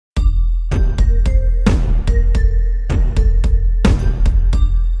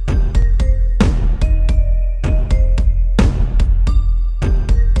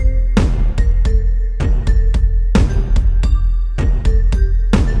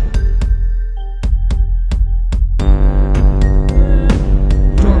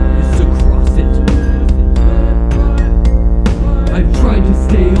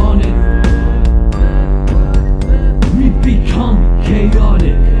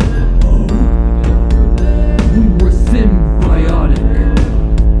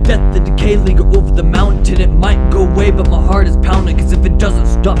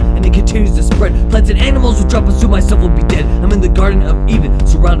spread. Plants and animals will drop, and soon myself will be dead. I'm in the Garden of Eden,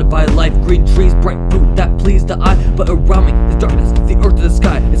 surrounded by life, green trees, bright fruit that please the eye. But around me is darkness, the earth to the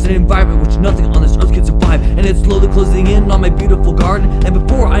sky. It's an environment which nothing on this earth can survive, and it's slowly closing in on my beautiful garden. And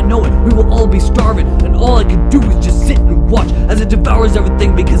before I know it, we will all be starving, and all I can do is just sit and watch as it devours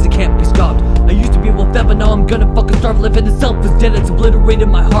everything because it can't be stopped. I used to be well fed, but now I'm gonna fucking starve. Life in itself is dead, it's obliterated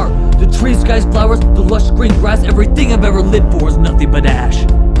my heart. The trees, skies, flowers, the lush green grass, everything I've ever lived for is nothing but ash.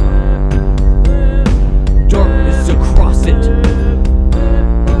 Darkness across it.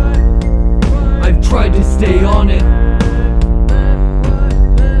 I've tried to stay on it.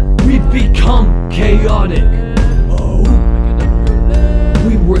 We've become chaotic. Oh,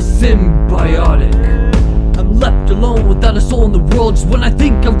 we were symbiotic. I'm left alone without a soul in the world. Just when I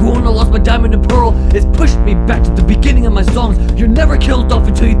think I've grown, I lost my diamond and pearl. It's pushed me back to the beginning of my songs. You're never killed off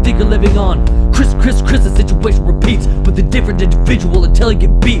until you think you're living on. Criss, the situation repeats with a different individual until I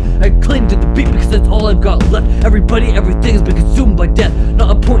get beat. I cling to the beat because that's all I've got left. Everybody, everything has been consumed by death.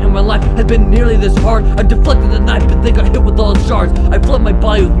 Not a point in my life has been nearly this hard. I deflected the knife but then got hit with all its shards. I flood my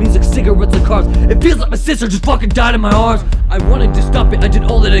body with music, cigarettes, and cars. It feels like my sister just fucking died in my arms. I wanted to stop it, I did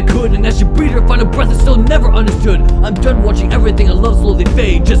all that I could, and as she breathed her final breath, I still never understood. I'm done watching everything I love slowly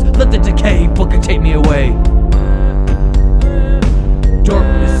fade. Just let the decay fucking take me away.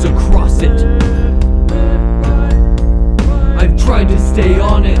 Darkness across it. I've tried to stay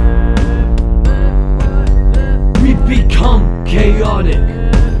on it. We've become chaotic.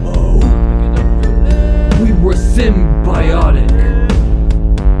 Oh, we were symbiotic.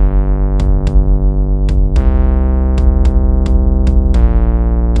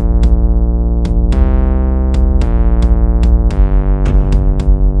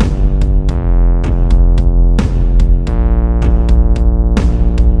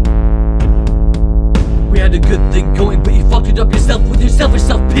 A good thing going, but you fucked it up yourself with your selfish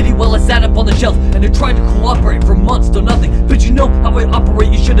self-pity while I sat up on the shelf and I tried to cooperate for months, still nothing. But you know how I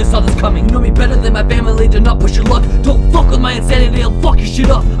operate, you should've saw this coming. You know me better than my family, do not push your luck. Don't fuck with my insanity, I'll fuck your shit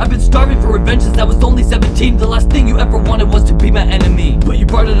up. I've been starving for revenge since I was only 17. The last thing you ever wanted was to be my enemy, but you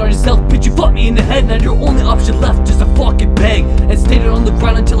brought it on yourself, bitch, you fucked me in the head. Now your only option left just to fucking beg and stay there on the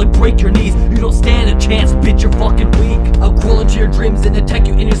ground until I break your knees. You don't stand a chance, bitch, you're fucking weak. I'll crawl into your dreams and attack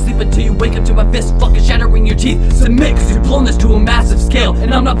you in your sleep until you wake up to my fist fucking shattering your teeth. Submit, cause you've blown this to a massive scale,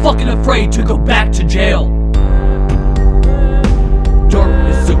 and I'm not fucking afraid to go back to jail.